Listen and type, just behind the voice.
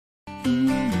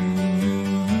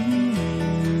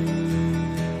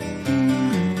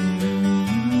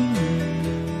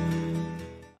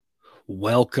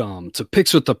Welcome to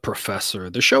Picks with the Professor,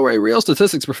 the show where a real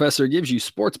statistics professor gives you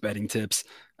sports betting tips.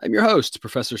 I'm your host,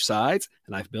 Professor Sides,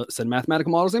 and I've built set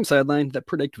mathematical models named Sideline that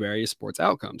predict various sports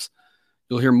outcomes.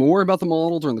 You'll hear more about the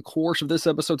model during the course of this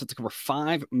episode to cover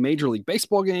 5 Major League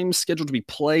Baseball games scheduled to be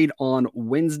played on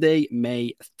Wednesday,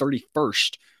 May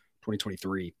 31st,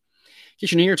 2023. In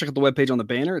case you're new here, check out the webpage on the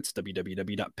banner. It's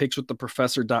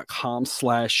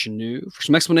www.pickswiththeprofessor.com/new. For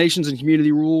some explanations and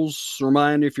community rules, a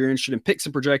reminder, if you're interested in picks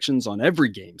and projections on every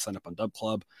game, sign up on Dub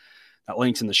Club. That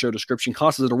link's in the show description.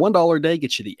 Costs us $1 a day,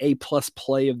 gets you the A-plus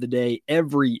play of the day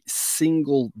every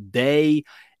single day,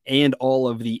 and all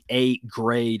of the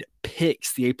A-grade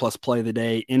picks, the A-plus play of the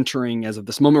day, entering, as of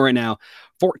this moment right now,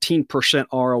 14%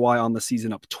 ROI on the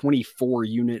season, up 24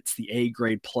 units. The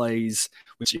A-grade plays,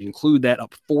 which include that,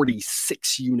 up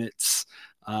 46 units.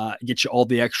 Get you all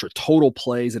the extra total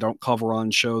plays that I don't cover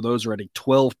on show. Those are at a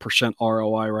 12%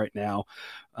 ROI right now.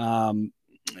 I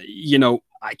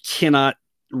cannot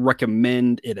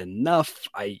recommend it enough.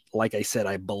 Like I said,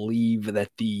 I believe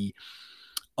that the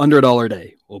under $1 a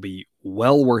day will be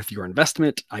well worth your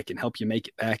investment. I can help you make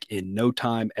it back in no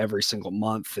time every single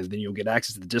month. And then you'll get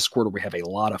access to the Discord where we have a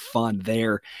lot of fun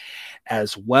there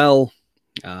as well.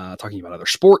 Talking about other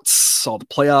sports, all the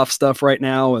playoff stuff right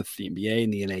now with the NBA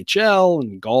and the NHL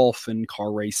and golf and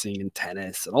car racing and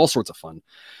tennis and all sorts of fun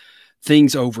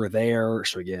things over there.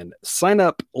 So again, sign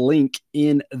up, link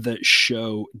in the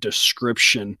show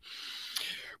description.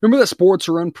 Remember that sports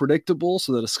are unpredictable,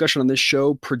 so the discussion on this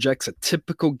show projects a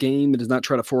typical game. It does not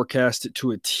try to forecast it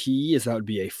to a T, as that would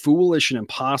be a foolish and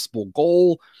impossible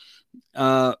goal.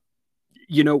 As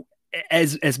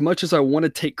much as I want to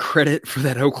take credit for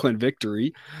that Oakland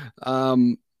victory,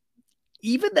 even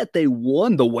that they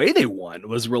won the way they won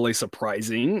was really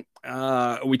surprising.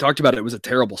 We talked about it was a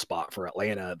terrible spot for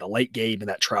Atlanta, the late game and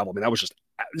that travel. I mean, that was just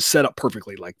set up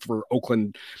perfectly, like for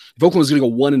Oakland. If Oakland was going to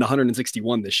go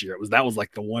 1-161 this year, that was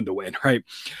like the one to win, right?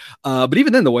 But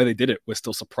even then, the way they did it was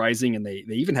still surprising, and they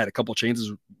even had a couple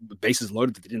chances with bases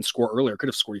loaded that they didn't score earlier. Could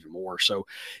have scored even more. So,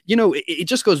 it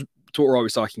just goes to what we're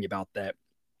always talking about, that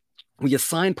we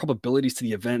assign probabilities to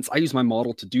the events. I use my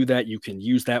model to do that. You can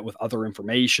use that with other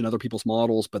information, other people's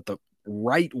models, but the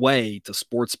right way to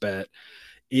sports bet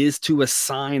is to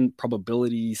assign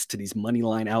probabilities to these money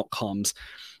line outcomes.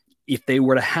 If they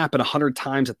were to happen 100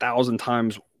 times, 1,000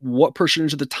 times, what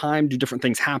percentage of the time do different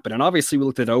things happen? And obviously we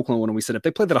looked at Oakland when we said, if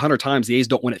they play that 100 times, the A's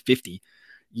don't win at 50,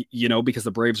 because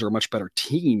the Braves are a much better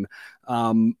team.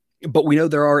 But we know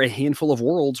there are a handful of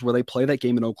worlds where they play that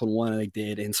game in Oakland won, and they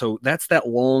did. And so that's that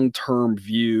long-term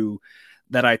view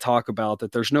that I talk about,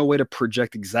 that there's no way to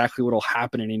project exactly what will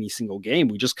happen in any single game.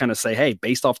 We just kind of say, hey,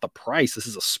 based off the price, this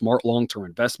is a smart long-term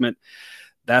investment.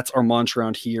 That's our mantra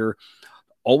around here.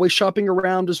 Always shopping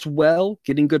around as well,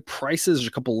 getting good prices. There's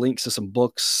a couple links to some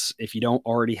books if you don't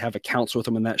already have accounts with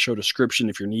them in that show description,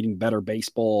 if you're needing better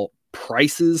baseball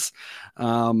prices.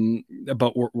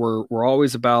 But we're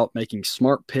always about making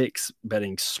smart picks,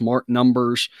 betting smart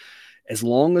numbers. As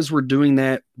long as we're doing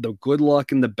that, the good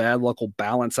luck and the bad luck will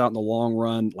balance out in the long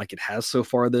run, like it has so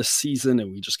far this season.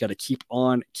 And we just got to keep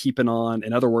on keeping on.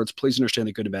 In other words, please understand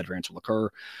that good and bad variance will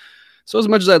occur. So as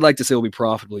much as I'd like to say we'll be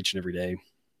profitable each and every day,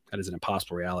 that is an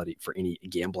impossible reality for any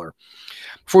gambler.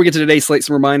 Before we get to today's slate,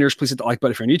 some reminders. Please hit the like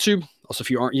button if you're on YouTube. Also,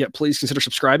 if you aren't yet, please consider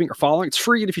subscribing or following. It's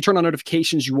free, and if you turn on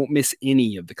notifications, you won't miss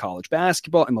any of the college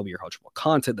basketball, MLB, or college football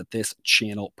content that this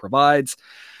channel provides.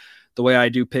 The way I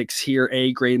do picks here,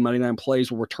 A-grade moneyline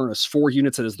plays will return us 4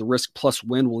 units. That is, the risk plus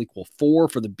win will equal 4.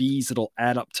 For the Bs, it'll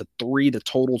add up to 3. The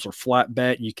totals are flat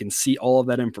bet. You can see all of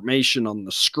that information on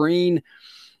the screen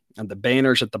and the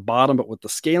banners at the bottom, but with the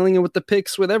scaling and with the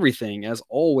picks, with everything, as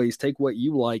always, take what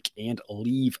you like and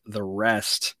leave the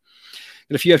rest.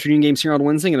 And a few afternoon games here on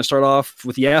Wednesday. I'm going to start off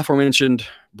with the aforementioned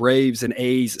Braves and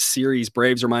A's series.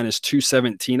 Braves are minus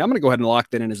 217. I'm going to go ahead and lock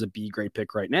that in as a B grade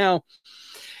pick right now.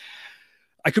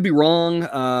 I could be wrong.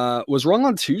 Was wrong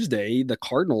on Tuesday. The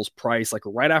Cardinals price, like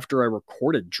right after I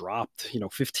recorded, dropped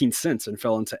 15 cents and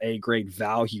fell into A grade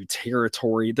value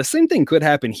territory. The same thing could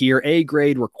happen here. A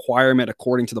grade requirement,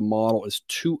 according to the model, is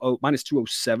minus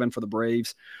 207 for the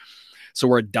Braves. So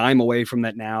we're a dime away from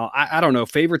that now. I don't know.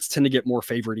 Favorites tend to get more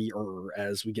favorite-y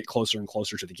as we get closer and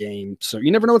closer to the game. So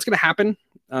you never know what's going to happen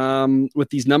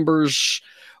with these numbers.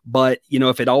 But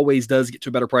if it always does get to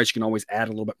a better price, you can always add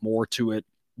a little bit more to it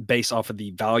based off of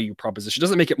the value proposition. It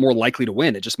doesn't make it more likely to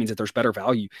win. It just means that there's better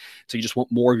value. So you just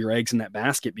want more of your eggs in that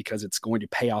basket because it's going to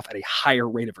pay off at a higher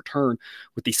rate of return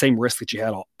with the same risk that you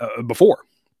had before.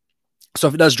 So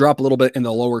if it does drop a little bit in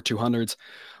the lower 200s,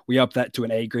 we up that to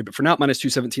an A grade. But for now, minus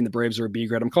 217, the Braves are a B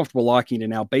grade. I'm comfortable locking it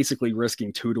now, basically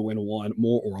risking 2 to win 1,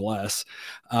 more or less.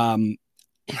 The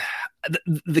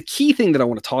key thing that I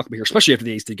want to talk about here, especially after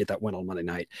the A's did get that win on Monday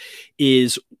night,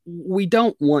 is we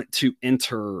don't want to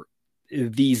enter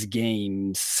these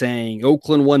games saying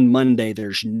Oakland won Monday.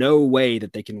 There's no way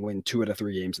that they can win 2 out of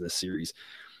 3 games in this series.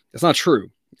 That's not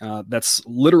true. That's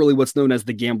literally what's known as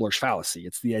the gambler's fallacy.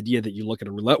 It's the idea that you look at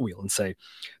a roulette wheel and say,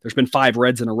 there's been 5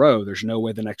 reds in a row. There's no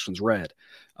way the next one's red.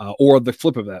 Or the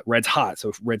flip of that, red's hot. So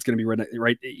if red's going to be red,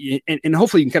 right? And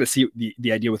hopefully you can kind of see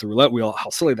the idea with the roulette wheel, how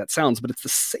silly that sounds, but it's the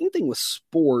same thing with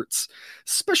sports,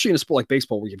 especially in a sport like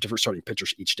baseball where you have different starting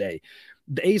pitchers each day.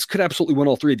 The A's could absolutely win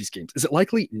all 3 of these games. Is it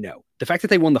likely? No. The fact that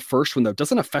they won the first one, though,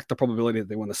 doesn't affect the probability that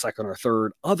they won the second or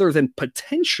third, other than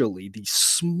potentially the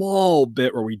small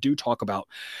bit where we do talk about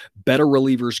better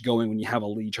relievers going when you have a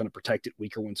lead, trying to protect it,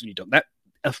 weaker ones when you don't. That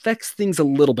affects things a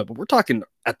little bit, but we're talking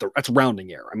that's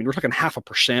rounding error. I mean, we're talking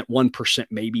 0.5%, 1%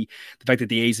 maybe. The fact that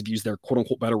the A's have used their quote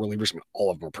unquote better relievers, I mean,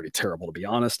 all of them are pretty terrible, to be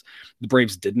honest. The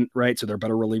Braves didn't, right? So their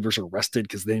better relievers are rested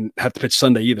because they didn't have to pitch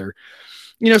Sunday either.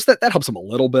 So that helps them a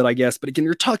little bit, I guess. But again,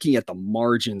 you're talking at the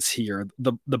margins here.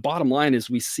 The bottom line is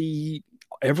we see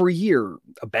every year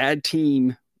a bad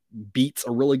team beats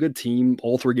a really good team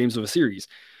all 3 games of a series.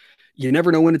 You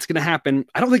never know when it's going to happen.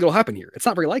 I don't think it'll happen here. It's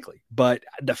not very likely. But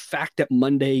the fact that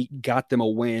Monday got them a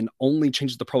win only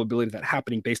changes the probability of that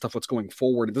happening based off what's going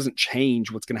forward. It doesn't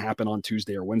change what's going to happen on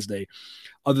Tuesday or Wednesday,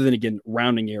 other than, again,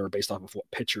 rounding error based off of what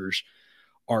pitchers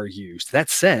are used. That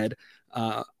said,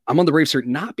 I'm on the Braves here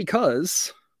not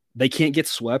because they can't get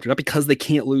swept, or not because they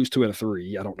can't lose 2 out of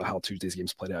 3. I don't know how Tuesday's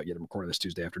game's played out yet. I'm recording this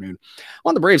Tuesday afternoon. I'm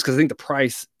on the Braves because I think the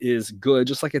price is good,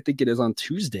 just like I think it is on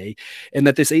Tuesday, and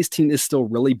that this A's team is still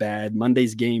really bad.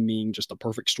 Monday's game being just a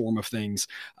perfect storm of things.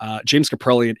 James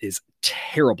Kaprielian is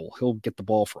terrible. He'll get the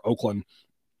ball for Oakland.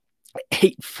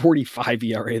 8.45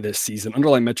 ERA this season.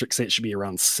 Underlying metrics say it should be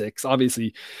around 6.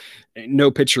 Obviously, no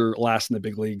pitcher lasts in the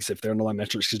big leagues if their underlying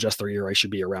metrics suggest their ERA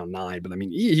should be around 9. But I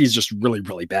mean, he's just really,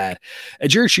 really bad.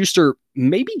 Jared Schuster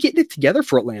maybe getting it together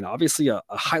for Atlanta. Obviously, a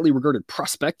highly regarded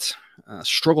prospect.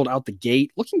 Struggled out the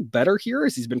gate. Looking better here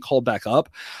as he's been called back up.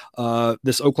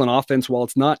 This Oakland offense, while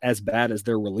it's not as bad as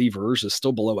their relievers, is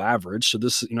still below average. So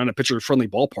this, in a pitcher-friendly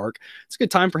ballpark, it's a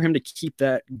good time for him to keep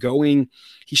that going.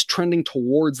 He's trending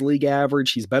towards league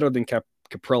average. He's better than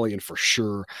Kaprielian for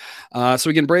sure. So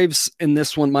again, Braves in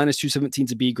this one, minus 217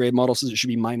 is a B grade. Model says it should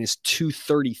be minus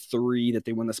 233, that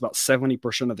they win this about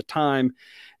 70% of the time.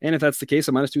 And if that's the case,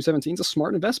 a minus 217 is a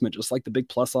smart investment, just like the big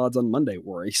plus odds on Monday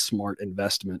were a smart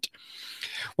investment.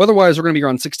 Weather-wise, we're going to be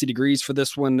around 60 degrees for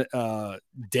this one.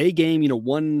 Day game,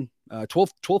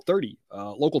 12:30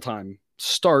 local time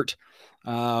start.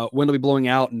 Wind will be blowing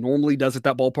out. Normally does at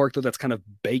that ballpark, though. That's kind of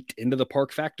baked into the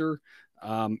park factor.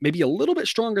 Maybe a little bit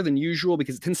stronger than usual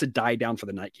because it tends to die down for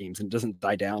the night games and it doesn't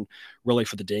die down really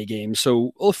for the day games.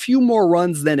 So a few more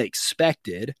runs than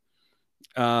expected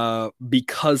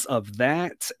because of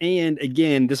that. And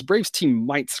again, this Braves team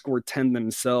might score 10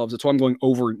 themselves. That's why I'm going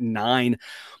over 9.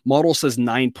 Model says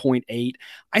 9.8.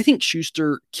 I think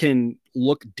Schuster can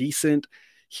look decent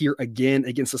here again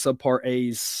against the subpar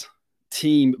A's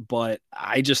team, but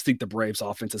I just think the Braves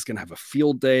offense is going to have a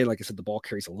field day. Like I said, the ball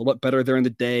carries a little bit better there in the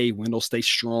day. Wind will stay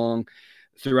strong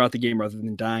throughout the game rather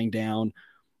than dying down.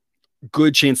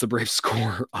 Good chance the Braves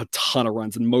score a ton of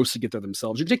runs and mostly get there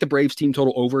themselves. You can take the Braves team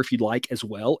total over if you'd like as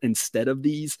well instead of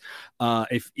these.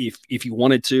 If you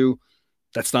wanted to,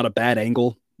 that's not a bad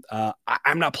angle.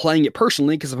 I'm not playing it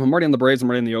personally because if I'm already on the Braves, I'm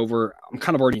already in the over. I'm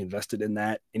kind of already invested in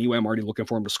that anyway. I'm already looking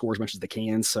for them to score as much as they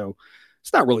can, so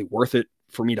it's not really worth it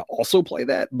for me to also play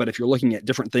that. But if you're looking at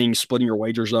different things, splitting your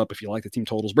wagers up, if you like the team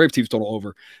totals, Brave team's total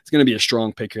over, it's going to be a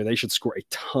strong pick here. They should score a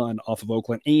ton off of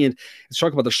Oakland. And let's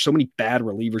talk about there's so many bad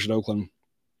relievers at Oakland.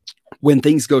 When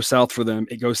things go south for them,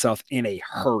 it goes south in a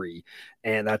hurry.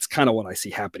 And that's kind of what I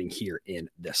see happening here in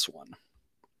this one.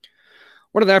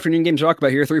 What are the afternoon games to talk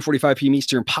about here? 3:45 p.m.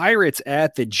 Eastern. Pirates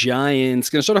at the Giants.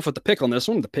 Going to start off with the pick on this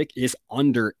one. The pick is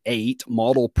under 8.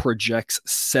 Model projects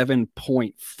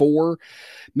 7.4.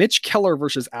 Mitch Keller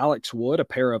versus Alex Wood, a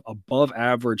pair of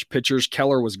above-average pitchers.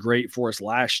 Keller was great for us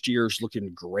last year. Is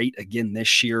looking great again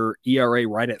this year. ERA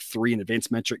right at 3, and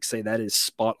advanced metrics say that is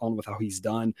spot on with how he's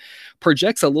done.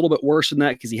 Projects a little bit worse than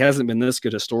that because he hasn't been this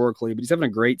good historically, but he's having a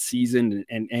great season,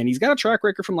 and he's got a track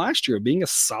record from last year of being a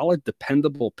solid,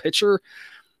 dependable pitcher.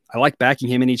 I like backing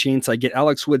him any chance I get.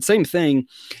 Alex Wood, same thing.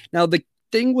 Now, the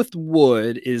thing with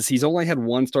Wood is he's only had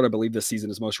one start, I believe, this season,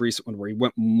 his most recent one, where he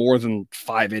went more than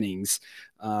 5 innings.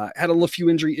 Had a few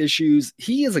injury issues.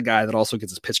 He is a guy that also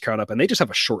gets his pitch count up, and they just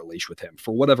have a short leash with him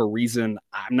for whatever reason.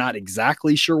 I'm not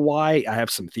exactly sure why. I have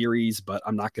some theories, but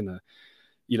I'm not going to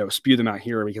spew them out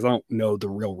here because I don't know the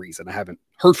real reason. I haven't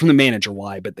heard from the manager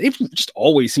why, but they've just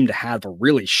always seemed to have a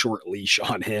really short leash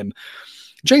on him.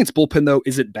 Giants bullpen, though,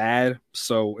 isn't bad,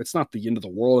 so it's not the end of the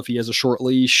world if he has a short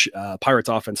leash. Pirates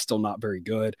offense still not very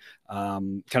good.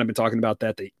 Kind of been talking about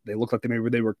that. They look like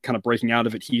they were kind of breaking out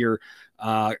of it here,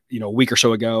 a week or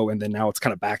so ago, and then now it's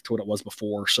kind of back to what it was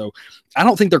before. So I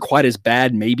don't think they're quite as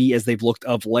bad maybe as they've looked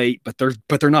of late, but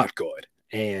they're not good.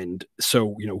 And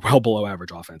so, well below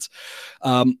average offense.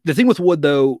 The thing with Wood,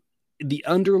 though, the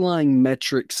underlying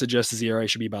metric suggests his ERA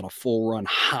should be about a full run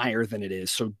higher than it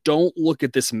is. So don't look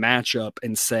at this matchup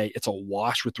and say it's a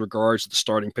wash with regards to the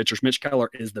starting pitchers. Mitch Keller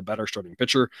is the better starting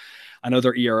pitcher. I know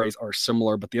their ERAs are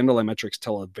similar, but the underlying metrics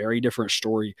tell a very different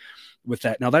story with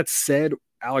that. Now, that said,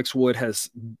 Alex Wood has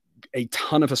a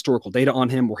ton of historical data on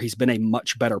him where he's been a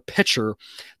much better pitcher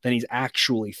than he's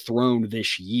actually thrown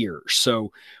this year.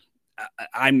 So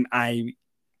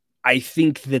I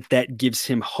think that gives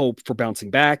him hope for bouncing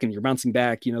back, and you're bouncing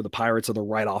back, the Pirates are the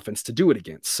right offense to do it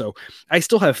against. So I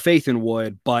still have faith in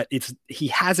Wood, but he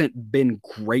hasn't been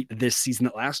great this season.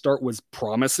 That last start was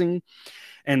promising.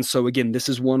 And so again, this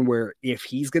is one where if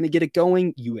he's going to get it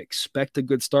going, you expect a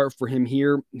good start for him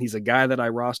here. He's a guy that I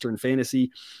roster in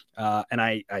fantasy, and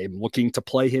I am looking to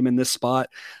play him in this spot.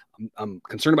 I'm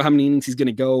concerned about how many innings he's going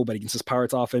to go, but against this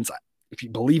Pirates offense, if you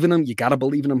believe in him, you got to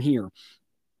believe in him here.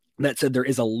 That said, there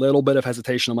is a little bit of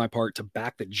hesitation on my part to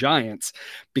back the Giants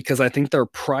because I think they're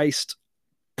priced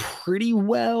pretty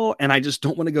well, and I just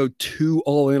don't want to go too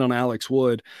all in on Alex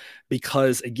Wood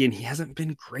because, again, he hasn't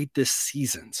been great this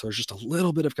season. So there's just a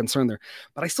little bit of concern there.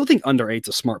 But I still think under 8's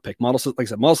a smart pick. Like I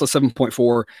said, model says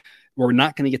 7.4. We're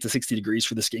not going to get to 60 degrees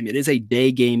for this game. It is a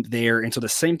day game there, and so the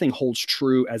same thing holds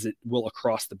true as it will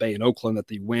across the bay in Oakland, that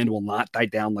the wind will not die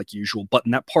down like usual. But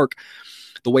in that park,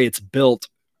 the way it's built,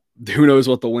 who knows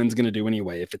what the wind's going to do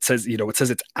anyway. If it says, it says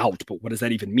it's out, but what does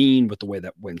that even mean with the way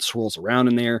that wind swirls around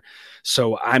in there?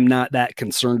 So I'm not that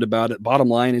concerned about it. Bottom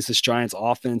line is this Giants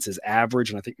offense is average,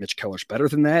 and I think Mitch Keller's better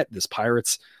than that. This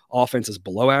Pirates offense is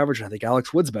below average, and I think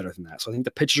Alex Wood's better than that. So I think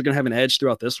the pitchers are going to have an edge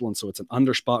throughout this one, so it's an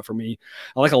under spot for me.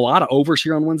 I like a lot of overs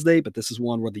here on Wednesday, but this is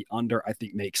one where the under, I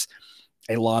think, makes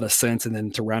a lot of sense. And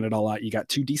then to round it all out, you got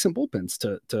two decent bullpens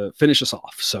to finish us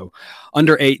off. So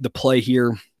under 8, the play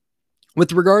here.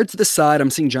 With regard to the side, I'm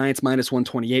seeing Giants minus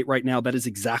 128 right now. That is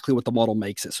exactly what the model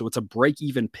makes it. So it's a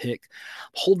break-even pick.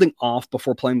 Holding off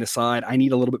before playing the side. I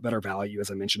need a little bit better value,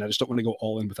 as I mentioned. I just don't want to go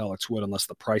all in with Alex Wood unless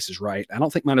the price is right. I don't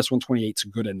think minus 128 is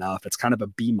good enough. It's kind of a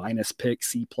B- pick,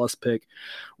 C+ pick,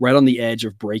 right on the edge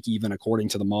of break-even according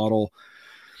to the model.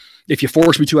 If you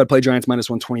force me to, I'd play Giants minus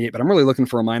 128, but I'm really looking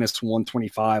for a minus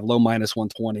 125, low minus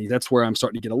 120. That's where I'm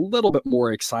starting to get a little bit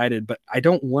more excited, but I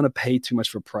don't want to pay too much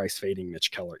for price fading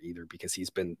Mitch Keller either because he's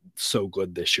been so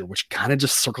good this year, which kind of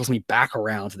just circles me back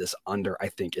around to this under, I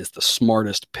think, is the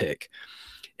smartest pick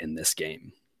in this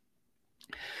game.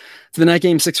 So the night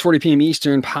game, 6:40 p.m.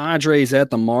 Eastern, Padres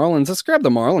at the Marlins. Let's grab the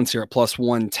Marlins here at plus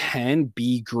 110,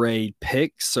 B grade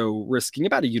pick. So risking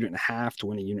about 1.5 to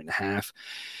win 1.5.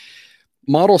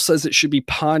 Model says it should be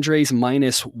Padres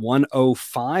minus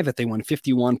 105 if they win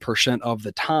 51% of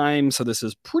the time. So this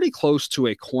is pretty close to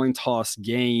a coin toss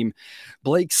game.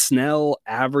 Blake Snell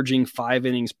averaging 5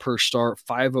 innings per start,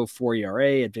 5.04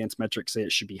 ERA. Advanced metrics say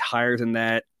it should be higher than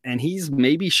that. And he's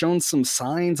maybe shown some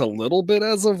signs a little bit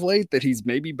as of late that he's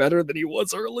maybe better than he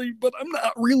was early, but I'm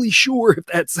not really sure if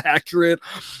that's accurate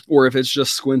or if it's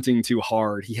just squinting too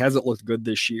hard. He hasn't looked good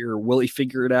this year. Will he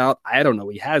figure it out? I don't know.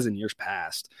 He has in years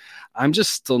past. I'm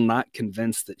just still not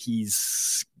convinced that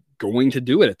he's going to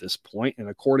do it at this point. And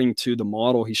according to the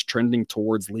model, he's trending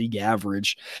towards league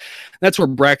average. That's where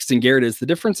Braxton Garrett is. The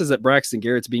difference is that Braxton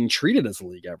Garrett's being treated as a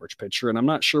league average pitcher, and I'm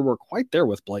not sure we're quite there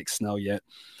with Blake Snell yet.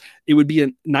 It would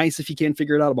be nice if he can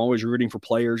figure it out. I'm always rooting for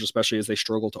players, especially as they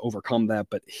struggle to overcome that,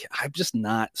 but I'm just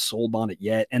not sold on it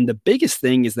yet. And the biggest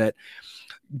thing is that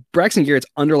Braxton Garrett's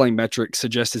underlying metrics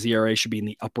suggest his ERA should be in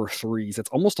the upper 3s. It's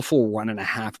almost a full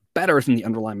 1.5 better than the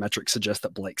underlying metrics suggest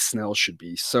that Blake Snell should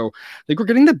be. So I think we're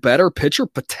getting the better pitcher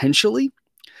potentially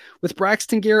With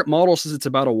Braxton Garrett, model says it's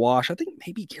about a wash. I think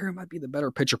maybe Garrett might be the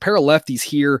better pitcher. Pair of lefties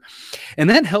here, and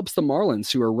that helps the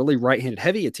Marlins, who are really right-handed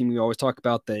heavy, a team we always talk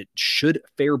about that should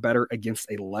fare better against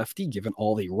a lefty, given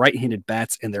all the right-handed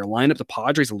bats in their lineup. The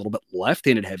Padres a little bit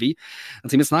left-handed heavy, a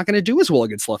team that's not going to do as well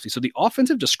against lefties. So the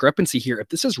offensive discrepancy here, if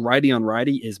this is righty on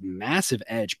righty, is massive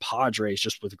edge Padres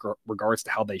just with regards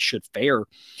to how they should fare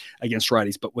against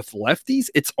righties. But with lefties,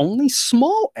 it's only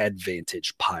small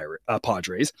advantage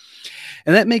Padres.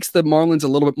 And that makes the Marlins a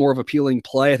little bit more of appealing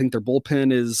play. I think their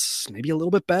bullpen is maybe a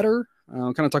little bit better.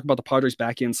 Kind of talk about the Padres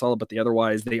back end solid, but the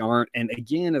otherwise they aren't. And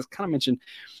again, as kind of mentioned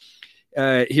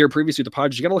here previously with the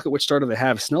Padres, you got to look at which starter they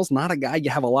have. Snell's not a guy you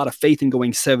have a lot of faith in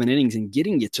going 7 innings and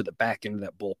getting you to the back end of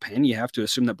that bullpen. You have to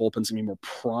assume that bullpen's going to be more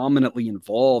prominently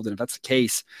involved. And if that's the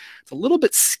case, it's a little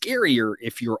bit scarier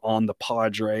if you're on the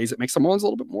Padres. It makes the Marlins a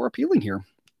little bit more appealing here.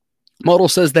 Model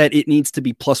says that it needs to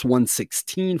be plus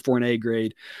 116 for an A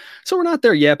grade. So we're not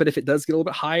there yet, but if it does get a little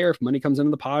bit higher, if money comes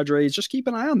into the Padres, just keep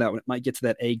an eye on that when it might get to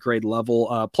that A grade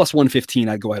level. Plus 115,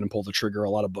 I'd go ahead and pull the trigger. A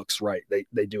lot of books, right,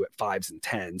 they do it 5s and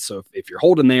 10s. So if you're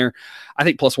holding there, I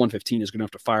think plus 115 is going to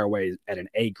have to fire away at an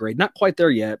A grade. Not quite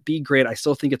there yet. B grade, I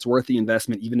still think it's worth the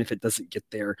investment, even if it doesn't get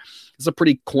there. It's a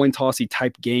pretty coin-tossy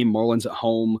type game. Marlins at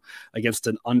home against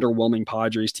an underwhelming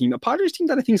Padres team. A Padres team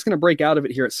that I think is going to break out of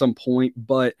it here at some point,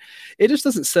 but it just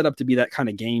doesn't set up to be that kind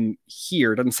of game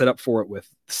here. It doesn't set up for it with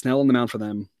Snell on the mound for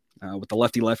them. With the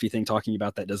lefty-lefty thing talking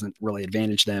about, that doesn't really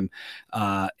advantage them.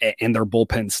 And their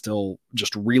bullpen's still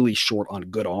just really short on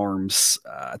good arms.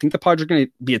 I think the Padres are going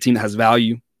to be a team that has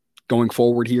value going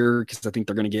forward here because I think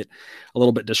they're going to get a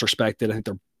little bit disrespected. I think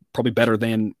they're probably better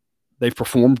than they've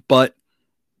performed, but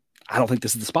I don't think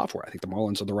this is the spot for it. I think the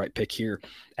Marlins are the right pick here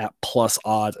at plus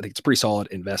odds. I think it's a pretty solid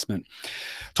investment.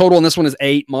 Total on this one is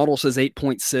 8. Model says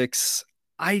 8.6.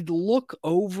 I'd look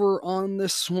over on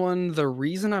this one. The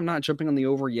reason I'm not jumping on the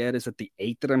over yet is that the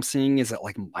 8 that I'm seeing is at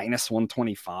like minus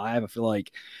 125. I feel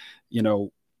like,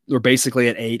 we're basically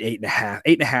at 8.5.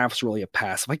 8.5 is really a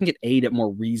pass. If I can get 8 at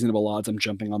more reasonable odds, I'm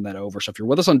jumping on that over. So if you're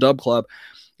with us on Dub Club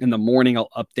in the morning, I'll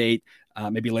update.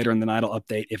 Maybe later in the night, I'll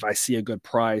update. If I see a good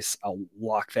price, I'll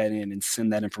lock that in and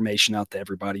send that information out to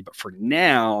everybody. But for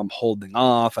now, I'm holding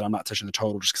off and I'm not touching the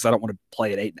total just because I don't want to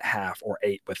play at 8.5 or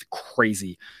 8 with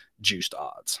crazy juiced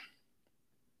odds.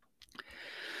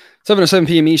 7:07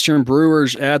 p.m. Eastern,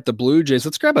 Brewers at the Blue Jays.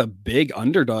 Let's grab a big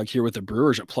underdog here with the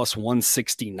Brewers at plus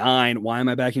 169. Why am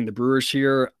I backing the Brewers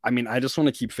here? I mean, I just want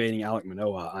to keep fading Alek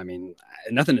Manoah. I mean,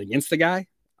 nothing against the guy.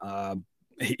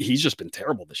 He's just been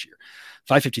terrible this year.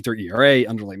 5.53 ERA,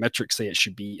 underlying metrics say it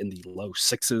should be in the low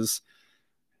 6s.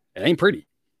 It ain't pretty.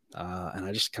 And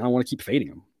I just kind of want to keep fading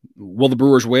him. Will the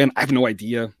Brewers win? I have no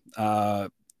idea.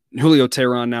 Julio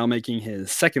Teheran now making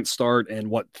his second start in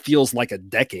what feels like a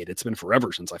decade. It's been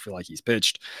forever since I feel like he's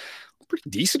pitched. Pretty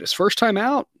decent his first time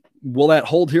out. Will that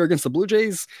hold here against the Blue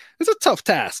Jays? It's a tough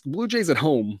task. Blue Jays at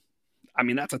home. I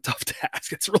mean, that's a tough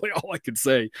task. That's really all I could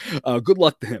say. Good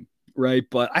luck to him, right?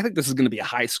 But I think this is going to be a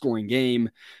high-scoring game,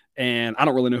 and I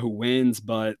don't really know who wins,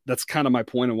 but that's kind of my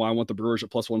point of why I want the Brewers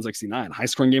at plus 169.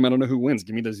 High-scoring game, I don't know who wins.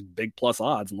 Give me those big plus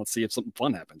odds, and let's see if something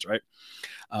fun happens, right?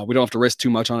 We don't have to risk too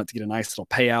much on it to get a nice little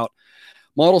payout.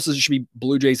 Model says it should be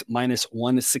Blue Jays minus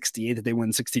 168, that they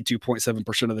win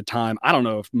 62.7% of the time. I don't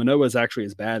know if Manoah is actually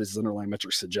as bad as his underlying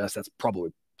metrics suggest. That's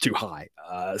probably too high.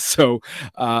 So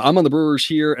I'm on the Brewers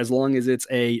here as long as it's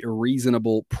a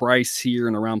reasonable price here,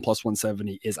 and around plus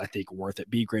 170 is, I think, worth it.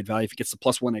 B grade value. If it gets to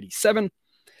plus 187,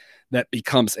 that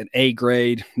becomes an A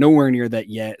grade. Nowhere near that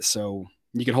yet. So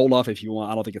you can hold off if you want.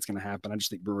 I don't think it's going to happen. I just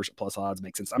think Brewers at plus odds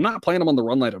makes sense. I'm not playing them on the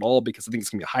run line at all because I think it's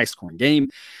going to be a high-scoring game.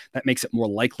 That makes it more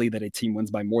likely that a team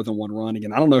wins by more than one run.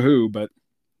 Again, I don't know who, but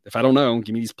if I don't know,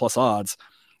 give me these plus odds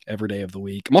every day of the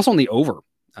week. I'm also on the over.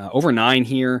 Over 9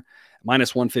 here,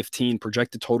 minus 115.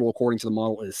 Projected total, according to the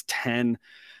model, is 10.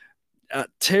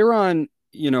 Teheran,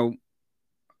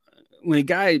 when a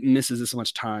guy misses this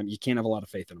much time, you can't have a lot of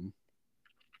faith in him.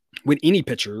 When any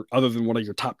pitcher other than one of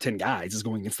your top 10 guys is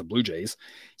going against the Blue Jays,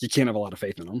 you can't have a lot of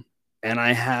faith in them. And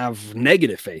I have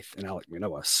negative faith in Alek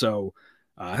Manoah. So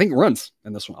I think it runs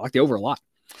in this one. I like the over a lot.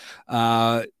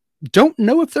 Don't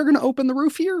know if they're going to open the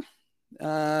roof here.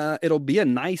 It'll be a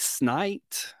nice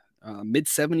night. Mid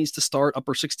 70s to start,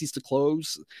 upper 60s to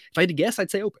close. If I had to guess,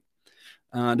 I'd say open.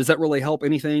 Does that really help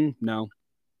anything? No.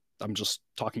 I'm just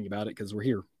talking about it because we're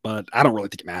here. But I don't really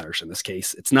think it matters in this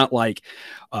case. It's not like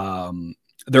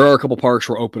there are a couple parks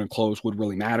where open and close would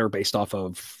really matter based off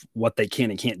of what they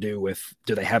can and can't do with,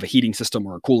 do they have a heating system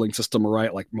or a cooling system,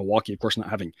 right? Like Milwaukee, of course, not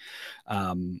having,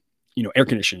 air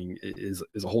conditioning is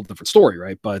a whole different story,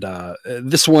 right? But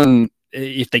this one,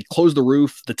 if they close the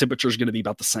roof, the temperature is going to be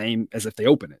about the same as if they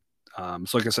open it.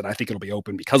 So like I said, I think it'll be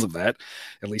open because of that,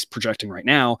 at least projecting right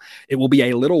now. It will be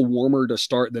a little warmer to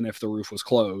start than if the roof was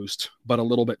closed, but a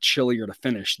little bit chillier to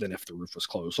finish than if the roof was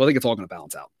closed. So I think it's all going to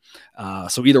balance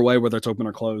out. So either way, whether it's open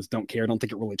or closed, don't care. I don't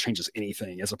think it really changes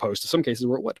anything as opposed to some cases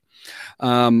where it would.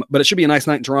 But it should be a nice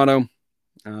night in Toronto.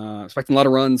 Expecting a lot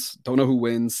of runs. Don't know who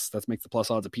wins. That makes the plus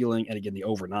odds appealing. And again, the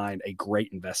over 9, a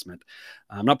great investment.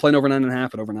 I'm not playing over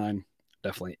 9.5, but over 9,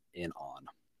 definitely in on.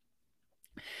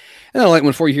 And a light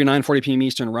one for you here, 9:40 p.m.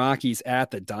 Eastern. Rockies at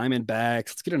the Diamondbacks.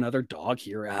 Let's get another dog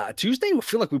here. Tuesday, we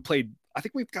feel like we played. I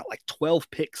think we've got like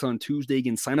 12 picks on Tuesday.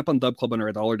 Again, sign up on Dub Club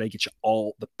under $1 a day, get you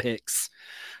all the picks.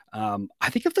 I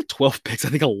think of the 12 picks, I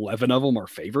think 11 of them are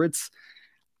favorites.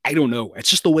 I don't know.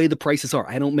 It's just the way the prices are.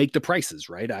 I don't make the prices,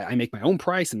 right? I make my own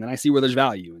price, and then I see where there's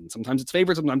value. And sometimes it's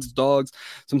favorites, sometimes it's dogs,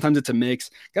 sometimes it's a mix.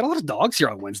 Got a lot of dogs here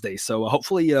on Wednesday, so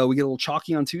hopefully we get a little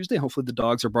chalky on Tuesday. Hopefully the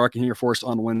dogs are barking here for us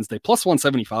on Wednesday. Plus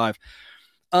 175.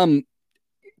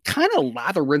 Kind of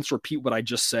lather, rinse, repeat what I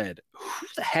just said. Who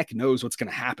the heck knows what's going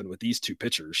to happen with these two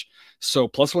pitchers? So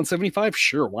plus 175,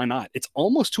 sure, why not? It's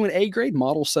almost to an A grade.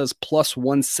 Model says plus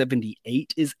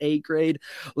 178 is A grade.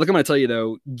 Look, I'm going to tell you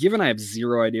though, given I have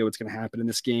zero idea what's going to happen in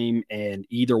this game, and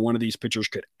either one of these pitchers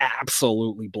could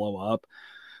absolutely blow up,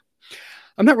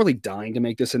 I'm not really dying to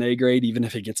make this an A grade, even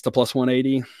if it gets to plus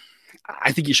 180.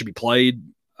 I think he should be played.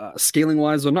 Scaling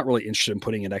wise, I'm not really interested in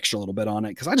putting an extra little bit on it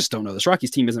because I just don't know. This Rockies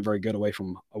team isn't very good away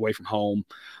from home.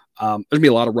 There's gonna be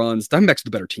a lot of runs. Diamondbacks are the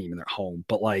better team and they're at home,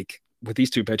 but like with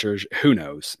these two pitchers, who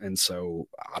knows? And so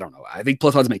I don't know. I think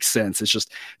plus odds makes sense. It's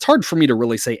hard for me to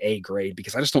really say A grade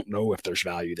because I just don't know if there's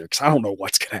value there because I don't know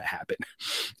what's going to happen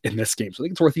in this game. So I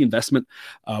think it's worth the investment,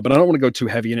 but I don't want to go too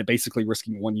heavy in it, basically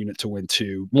risking 1 unit to win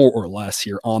 2, more or less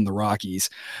here on the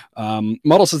Rockies.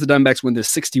 Model says the Diamondbacks win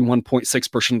this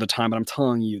 61.6% of the time, but I'm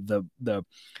telling you, the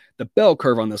bell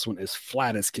curve on this one is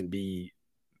flat as can be,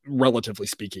 relatively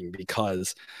speaking,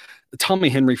 because Tommy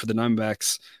Henry for the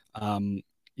Diamondbacks,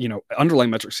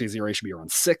 underlying metric says ERA should be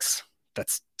around 6.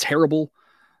 That's terrible.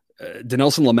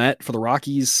 Dinelson Lamet for the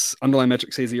Rockies, underlying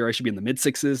metric says ERA should be in the mid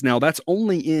 6s. Now that's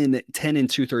only in 10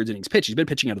 2/3 innings pitch. He's been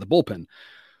pitching out of the bullpen,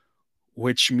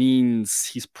 which means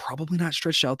he's probably not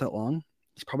stretched out that long.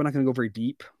 He's probably not going to go very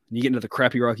deep. And you get into the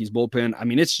crappy Rockies bullpen. I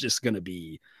mean, it's just going to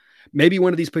be maybe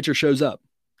one of these pitchers shows up.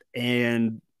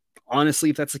 And honestly,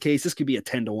 if that's the case, this could be a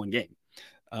 10-1 game.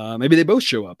 Maybe they both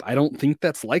show up. I don't think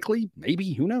that's likely.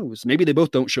 Maybe, who knows? Maybe they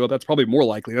both don't show up. That's probably more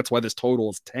likely. That's why this total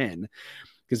is 10.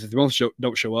 Because if they both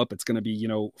don't show up, it's going to be,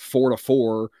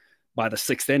 4-4 by the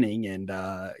 6th inning, and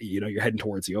you're heading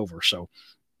towards the over. So,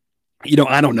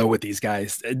 I don't know with these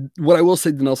guys. What I will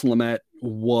say, Dinelson Lamet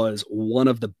was one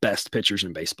of the best pitchers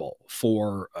in baseball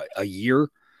for a year,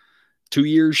 2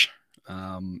 years.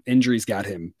 Injuries got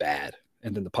him bad,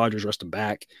 and then the Padres rushed him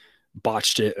back.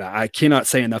 Botched it. I cannot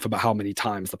say enough about how many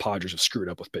times the Padres have screwed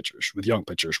up with pitchers, with young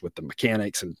pitchers, with the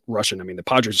mechanics and rushing. I mean, the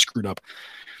Padres have screwed up.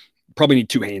 Probably need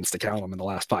 2 hands to count them in the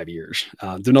last 5 years.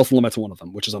 Dinelson Lamet's one of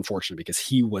them, which is unfortunate because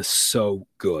he was so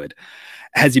good.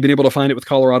 Has he been able to find it with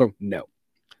Colorado? No.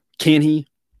 Can he?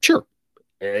 Sure.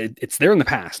 It's there in the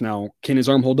past. Now, can his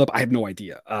arm hold up? I have no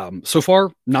idea. So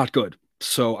far, not good.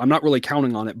 So I'm not really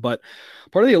counting on it, but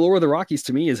part of the allure of the Rockies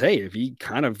to me is, hey, if he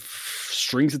kind of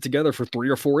strings it together for 3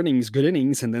 or 4 innings, good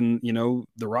innings, and then,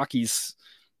 the Rockies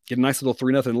get a nice little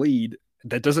 3-0 lead,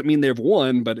 that doesn't mean they've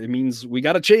won, but it means we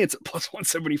got a chance at plus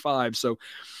 175. So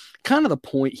kind of the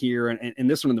point here, and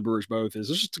this one in the Brewers both, is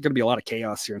there's just going to be a lot of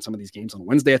chaos here in some of these games on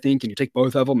Wednesday, I think, and you take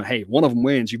both of them, and hey, one of them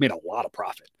wins, you've made a lot of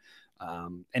profit.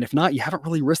 And if not, you haven't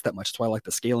really risked that much. That's why I like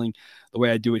the scaling the way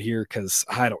I do it here, because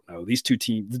I don't know. These two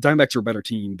teams, the Diamondbacks are a better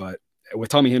team, but with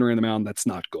Tommy Henry on the mound, that's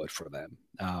not good for them.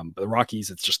 But the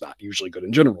Rockies, it's just not usually good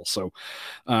in general. So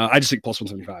I just think plus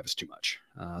 175 is too much.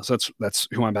 So that's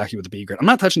who I'm backing with the B grade. I'm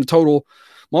not touching the total.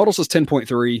 Model says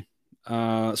 10.3.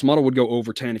 So Model would go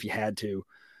over 10 if you had to.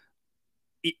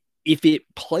 If it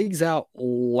plays out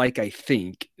like I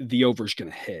think, the over is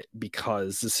going to hit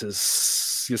because this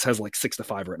has like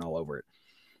 6-5 written all over it,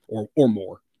 or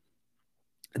more.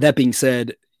 That being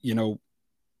said,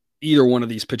 either one of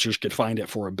these pitchers could find it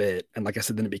for a bit, and like I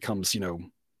said, then it becomes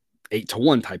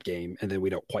 8-1 type game, and then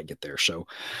we don't quite get there. So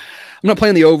I'm not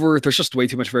playing the over. There's just way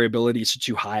too much variability. It's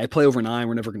too high. I play over 9.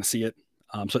 We're never going to see it.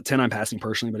 So at 10, I'm passing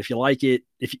personally. But if you like it,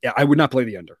 I would not play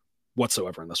the under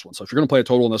whatsoever in this one. So if you're going to play a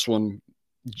total in this one,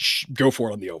 go for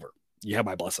it on the over. You have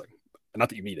my blessing. Not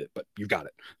that you need it, but you've got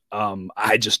it.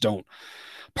 I just don't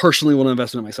personally want to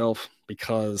invest in it myself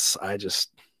because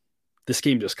This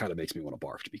game just kind of makes me want to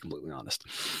barf, to be completely honest.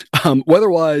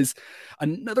 Weather-wise,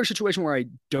 another situation where I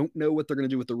don't know what they're going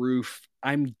to do with the roof.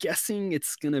 I'm guessing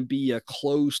it's going to be a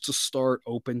closed to start,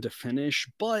 open to finish,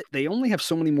 but they only have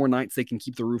so many more nights they can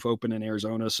keep the roof open in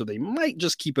Arizona, so they might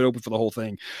just keep it open for the whole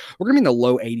thing. We're going to be in the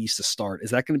low 80s to start.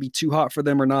 Is that going to be too hot for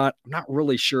them or not? I'm not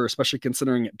really sure, especially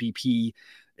considering at BP,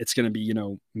 it's going to be,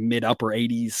 mid upper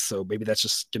 80s. So maybe that's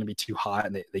just going to be too hot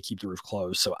and they keep the roof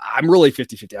closed. So I'm really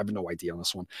 50-50. I have no idea on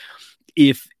this one.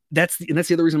 That's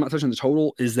the other reason I'm not touching the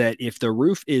total is that if the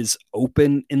roof is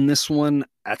open in this one,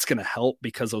 that's going to help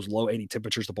because those low 80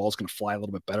 temperatures, the ball's going to fly a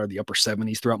little bit better. The upper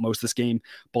 70s throughout most of this game,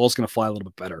 ball's going to fly a little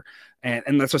bit better.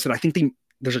 And that's what I said. I think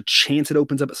there's a chance it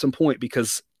opens up at some point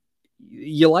because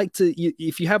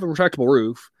if you have a retractable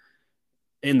roof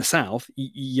in the South,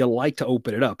 you like to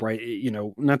open it up, right?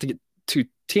 Not to get too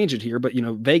tangent here, but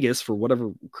Vegas, for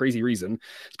whatever crazy reason,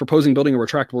 is proposing building a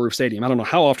retractable roof stadium. I don't know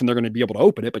how often they're going to be able to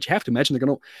open it, but you have to imagine if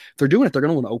they're doing it, they're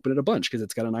going to want to open it a bunch because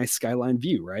it's got a nice skyline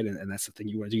view, right? And that's the thing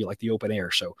you want to do. You like the open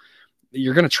air. So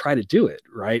you're going to try to do it,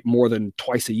 right? More than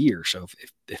twice a year. So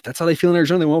if that's how they feel in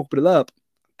Arizona, they won't open it up.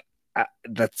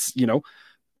 That's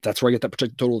where I get that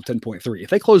projected total of 10.3. If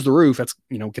they close the roof, that's,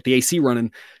 get the AC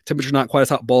running, temperature not quite as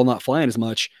hot, ball not flying as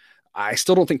much. I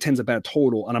still don't think 10 is a bad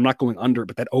total, and I'm not going under,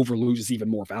 but that over loses even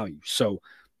more value. So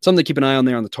something to keep an eye on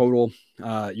there on the total.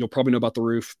 You'll probably know about the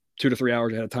roof 2 to 3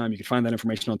 hours ahead of time. You can find that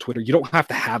information on Twitter. You don't have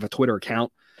to have a Twitter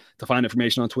account to find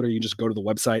information on Twitter. You just go to the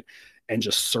website and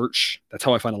just search. That's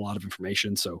how I find a lot of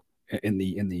information. So in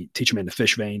the teach a man to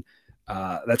fish vein,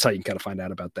 that's how you can kind of find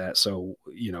out about that. So,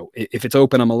 if it's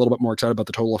open, I'm a little bit more excited about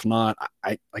the total. If not,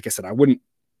 like I said, I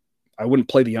wouldn't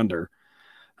play the under.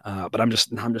 But I'm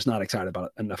just not excited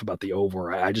enough about the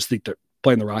over. I just think that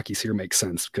playing the Rockies here makes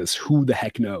sense because who the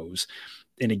heck knows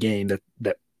in a game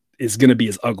that is going to be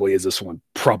as ugly as this one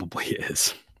probably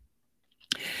is.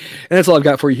 And that's all I've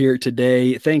got for you here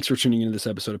today. Thanks for tuning into this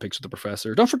episode of Picks with the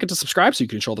Professor. Don't forget to subscribe so you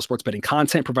can control the sports betting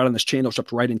content provided on this channel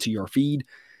shipped right into your feed.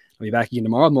 I'll be back again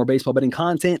tomorrow with more baseball betting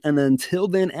content. And until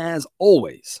then, as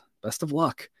always, best of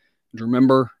luck. And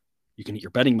remember, you can eat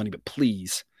your betting money, but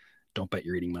please don't bet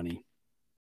your eating money.